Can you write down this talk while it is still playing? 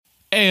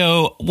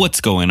Heyo, what's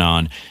going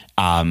on?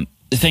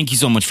 Thank you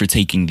so much for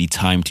taking the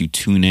time to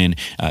tune in.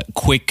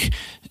 Quick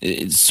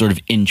sort of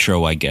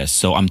intro, I guess.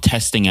 So I'm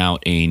testing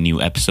out a new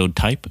episode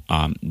type.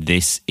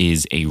 This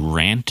is a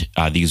rant.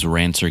 These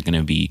rants are going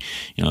to be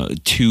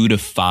 2 to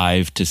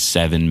 5 to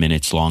 7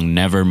 minutes long,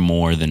 never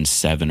more than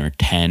 7 or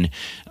 10.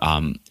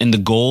 And the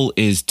goal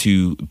is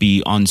to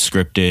be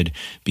unscripted,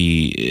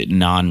 be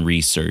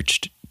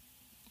non-researched.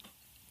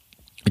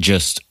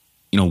 Just,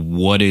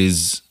 what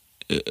is...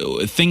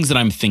 things that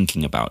I'm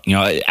thinking about.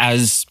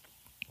 As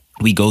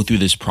we go through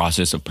this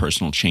process of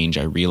personal change,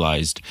 I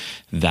realized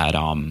that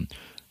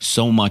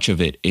so much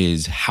of it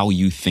is how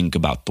you think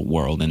about the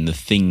world and the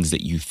things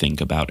that you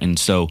think about. And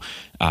so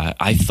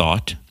I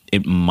thought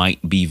it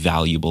might be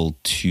valuable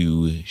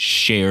to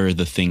share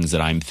the things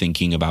that I'm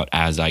thinking about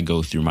as I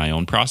go through my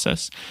own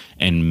process.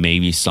 And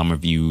maybe some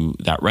of you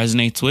that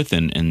resonates with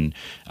and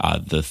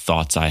the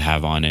thoughts I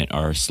have on it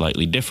are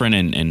slightly different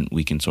and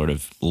we can sort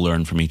of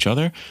learn from each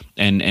other.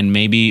 And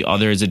maybe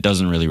others it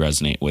doesn't really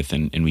resonate with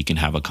and we can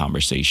have a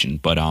conversation.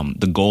 But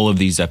the goal of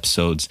these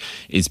episodes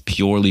is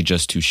purely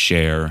just to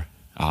share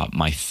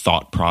my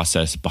thought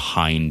process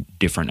behind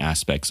different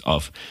aspects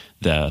of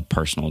the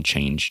personal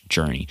change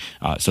journey.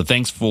 So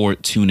thanks for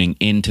tuning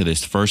into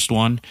this first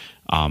one.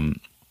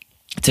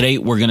 Today,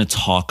 we're going to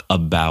talk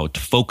about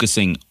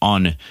focusing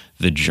on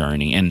the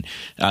journey. And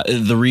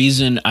the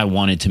reason I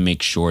wanted to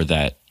make sure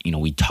that,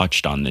 we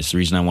touched on this, the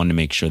reason I wanted to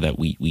make sure that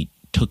we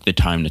took the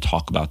time to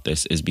talk about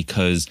this is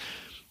because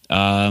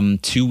 2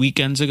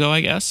 weekends ago,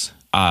 I guess,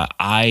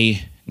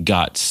 I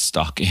got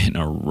stuck in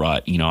a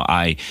rut.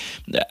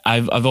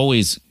 I've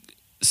always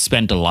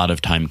spent a lot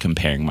of time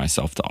comparing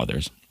myself to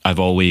others. I've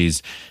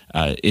always,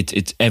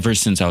 it's ever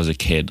since I was a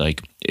kid,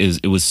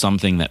 it was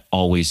something that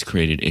always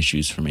created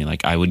issues for me.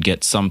 Like I would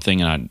get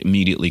something and I'd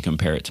immediately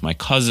compare it to my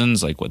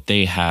cousins, like what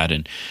they had,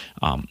 and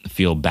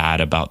feel bad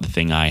about the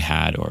thing I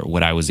had or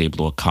what I was able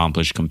to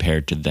accomplish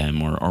compared to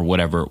them or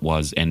whatever it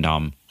was.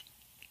 And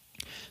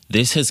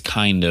this has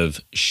kind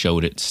of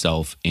showed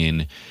itself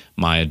in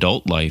my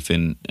adult life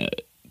in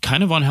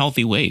kind of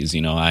unhealthy ways.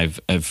 I've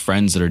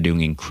friends that are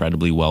doing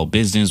incredibly well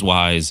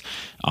business-wise,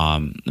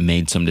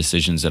 made some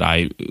decisions that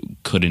I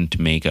couldn't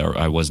make or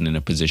I wasn't in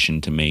a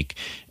position to make,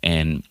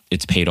 and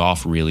it's paid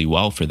off really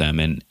well for them.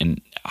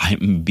 And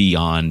I'm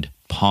beyond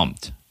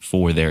pumped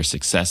for their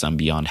success. I'm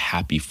beyond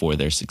happy for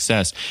their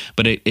success.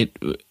 But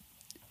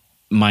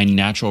my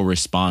natural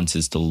response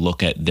is to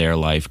look at their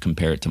life,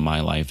 compare it to my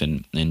life,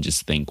 and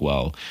just think,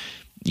 well,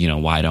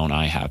 why don't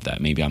I have that?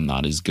 Maybe I'm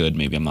not as good.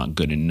 Maybe I'm not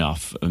good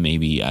enough.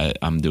 Maybe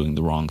I'm doing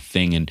the wrong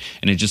thing. And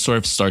it just sort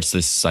of starts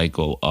this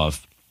cycle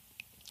of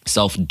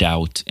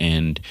self-doubt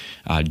and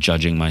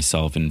judging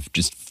myself and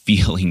just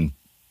feeling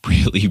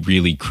really,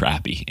 really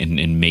crappy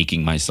and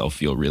making myself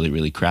feel really,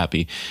 really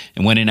crappy.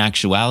 And when in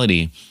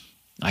actuality,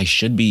 I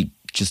should be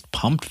just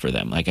pumped for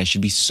them. Like I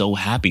should be so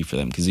happy for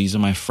them because these are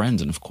my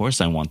friends. And of course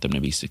I want them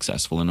to be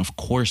successful. And of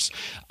course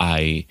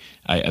I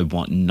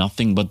want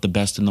nothing but the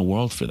best in the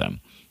world for them.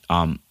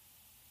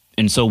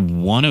 And so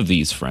one of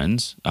these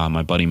friends,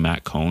 my buddy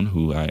Matt Cohn,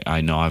 who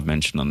I know I've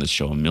mentioned on this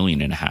show 1.5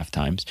 million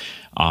times,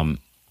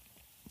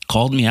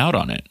 called me out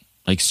on it,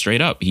 like straight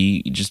up.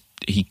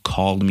 He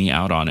called me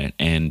out on it,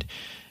 and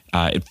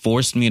it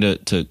forced me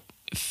to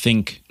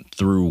think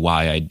through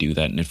why I do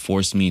that, and it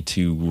forced me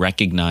to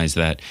recognize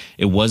that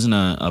it wasn't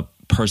a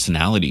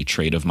personality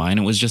trait of mine.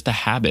 It was just a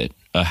habit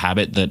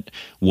that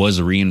was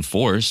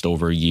reinforced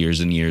over years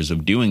and years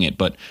of doing it,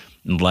 but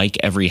like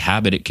every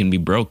habit, it can be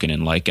broken.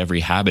 And like every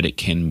habit, it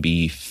can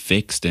be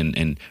fixed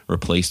and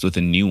replaced with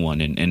a new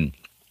one. And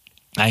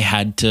I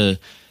had to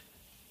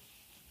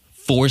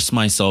force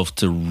myself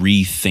to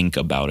rethink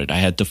about it. I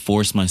had to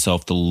force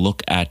myself to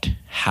look at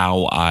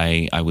how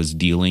I was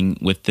dealing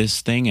with this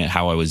thing and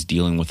how I was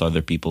dealing with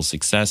other people's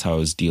success, how I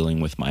was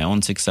dealing with my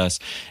own success,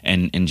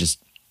 and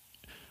just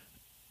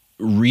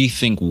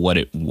rethink what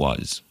it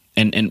was.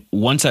 And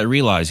once I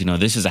realized,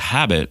 this is a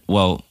habit,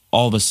 well,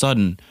 all of a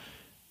sudden,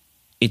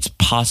 it's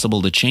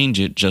possible to change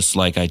it just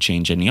like I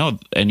change any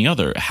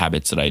other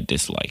habits that I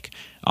dislike.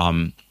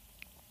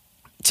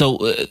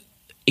 So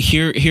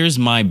here's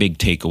my big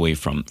takeaway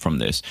from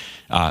this.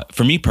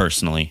 For me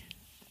personally,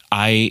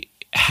 I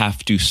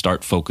have to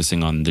start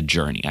focusing on the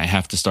journey. I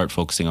have to start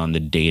focusing on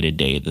the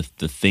day-to-day,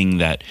 the thing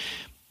that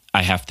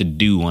I have to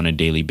do on a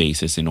daily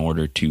basis in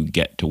order to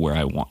get to where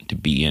I want to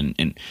be.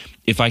 And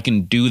if I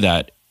can do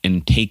that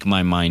and take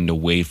my mind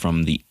away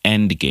from the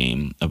end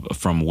game,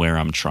 from where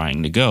I'm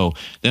trying to go,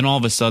 then all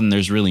of a sudden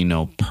there's really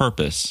no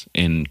purpose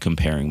in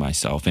comparing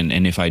myself.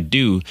 And if I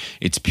do,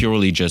 it's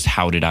purely just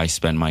how did I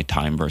spend my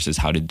time versus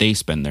how did they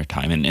spend their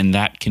time. And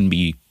that can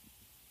be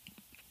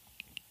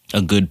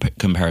a good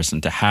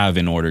comparison to have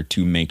in order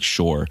to make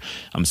sure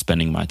I'm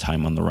spending my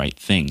time on the right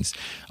things.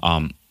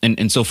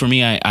 And so for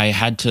me, I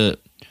had to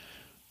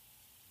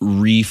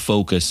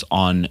refocus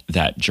on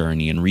that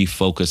journey and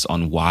refocus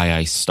on why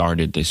I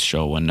started this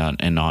show and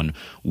on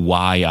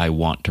why I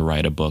want to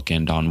write a book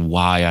and on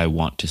why I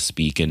want to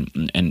speak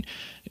and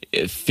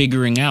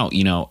figuring out,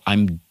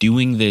 I'm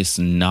doing this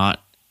not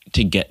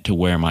to get to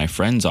where my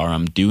friends are.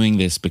 I'm doing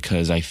this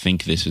because I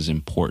think this is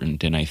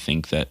important, and I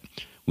think that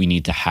we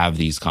need to have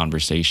these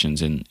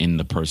conversations in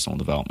the personal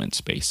development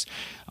space.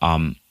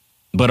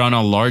 But on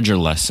a larger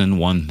lesson,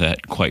 one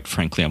that, quite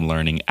frankly, I'm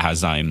learning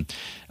as I'm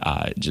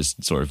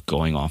just sort of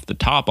going off the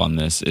top on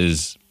this,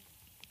 is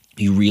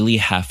you really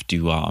have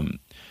to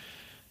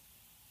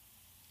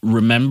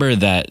remember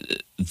that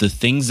the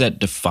things that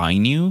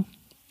define you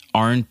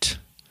aren't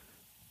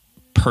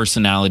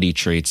personality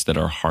traits that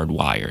are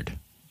hardwired.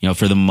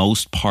 For the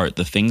most part,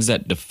 the things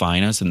that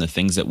define us and the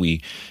things that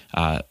we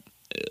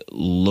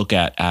look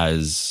at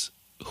as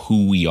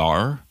who we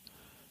are,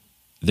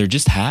 they're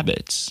just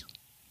habits.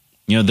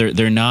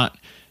 They're not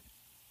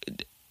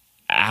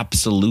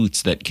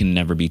absolutes that can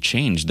never be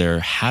changed. They're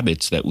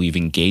habits that we've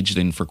engaged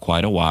in for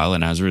quite a while,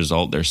 and as a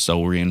result, they're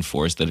so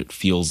reinforced that it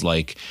feels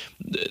like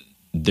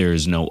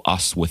there's no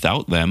us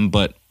without them,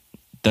 but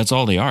that's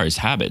all they are, is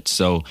habits.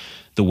 So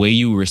the way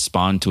you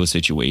respond to a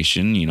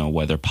situation,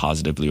 whether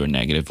positively or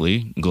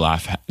negatively,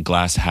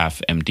 glass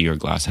half empty or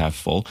glass half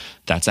full,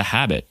 that's a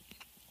habit.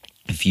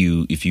 If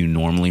you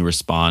normally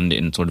respond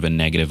in sort of a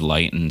negative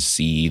light and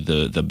see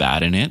the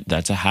bad in it,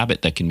 that's a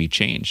habit that can be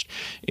changed.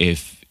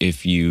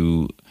 If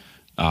you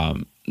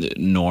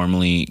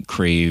normally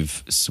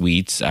crave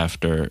sweets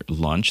after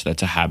lunch,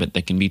 that's a habit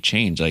that can be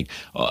changed. Like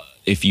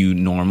if you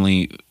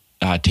normally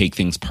take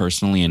things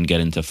personally and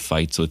get into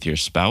fights with your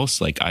spouse,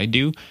 like I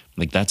do,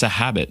 like that's a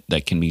habit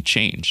that can be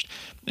changed.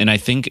 And I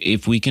think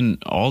if we can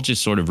all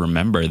just sort of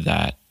remember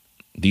that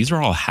these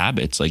are all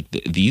habits, like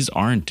these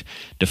aren't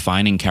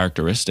defining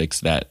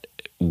characteristics that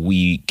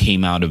we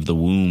came out of the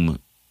womb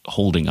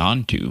holding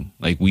on to.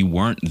 Like we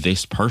weren't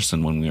this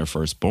person when we were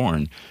first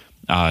born.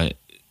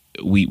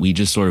 We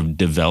just sort of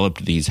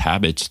developed these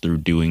habits through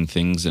doing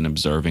things and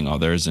observing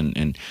others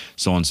and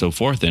so on and so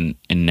forth. And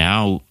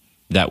now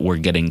that we're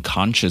getting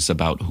conscious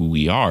about who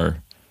we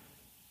are,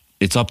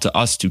 it's up to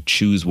us to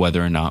choose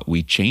whether or not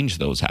we change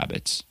those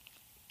habits.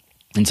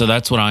 And so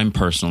that's what I'm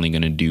personally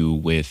going to do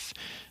with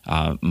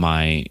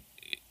my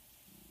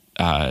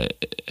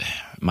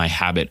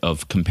habit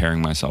of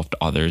comparing myself to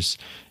others.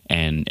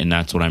 And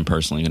that's what I'm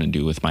personally going to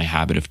do with my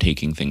habit of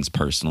taking things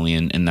personally.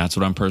 And that's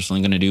what I'm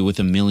personally going to do with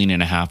 1.5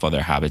 million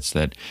other habits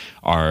that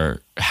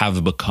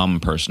have become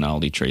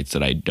personality traits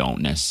that I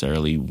don't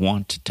necessarily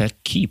want to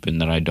keep and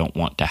that I don't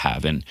want to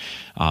have. And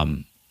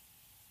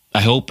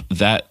I hope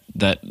that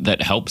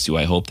helps you.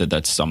 I hope that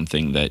that's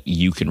something that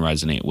you can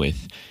resonate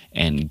with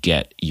and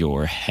get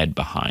your head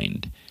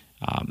behind.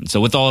 So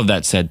with all of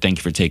that said, thank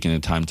you for taking the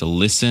time to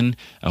listen.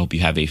 I hope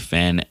you have a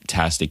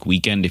fantastic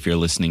weekend. If you're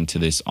listening to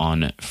this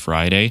on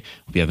Friday,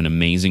 hope you have an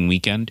amazing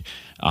weekend.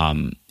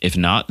 If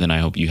not, then I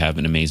hope you have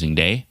an amazing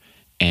day.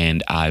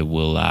 And I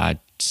will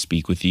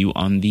speak with you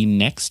on the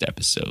next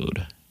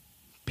episode.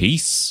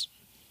 Peace.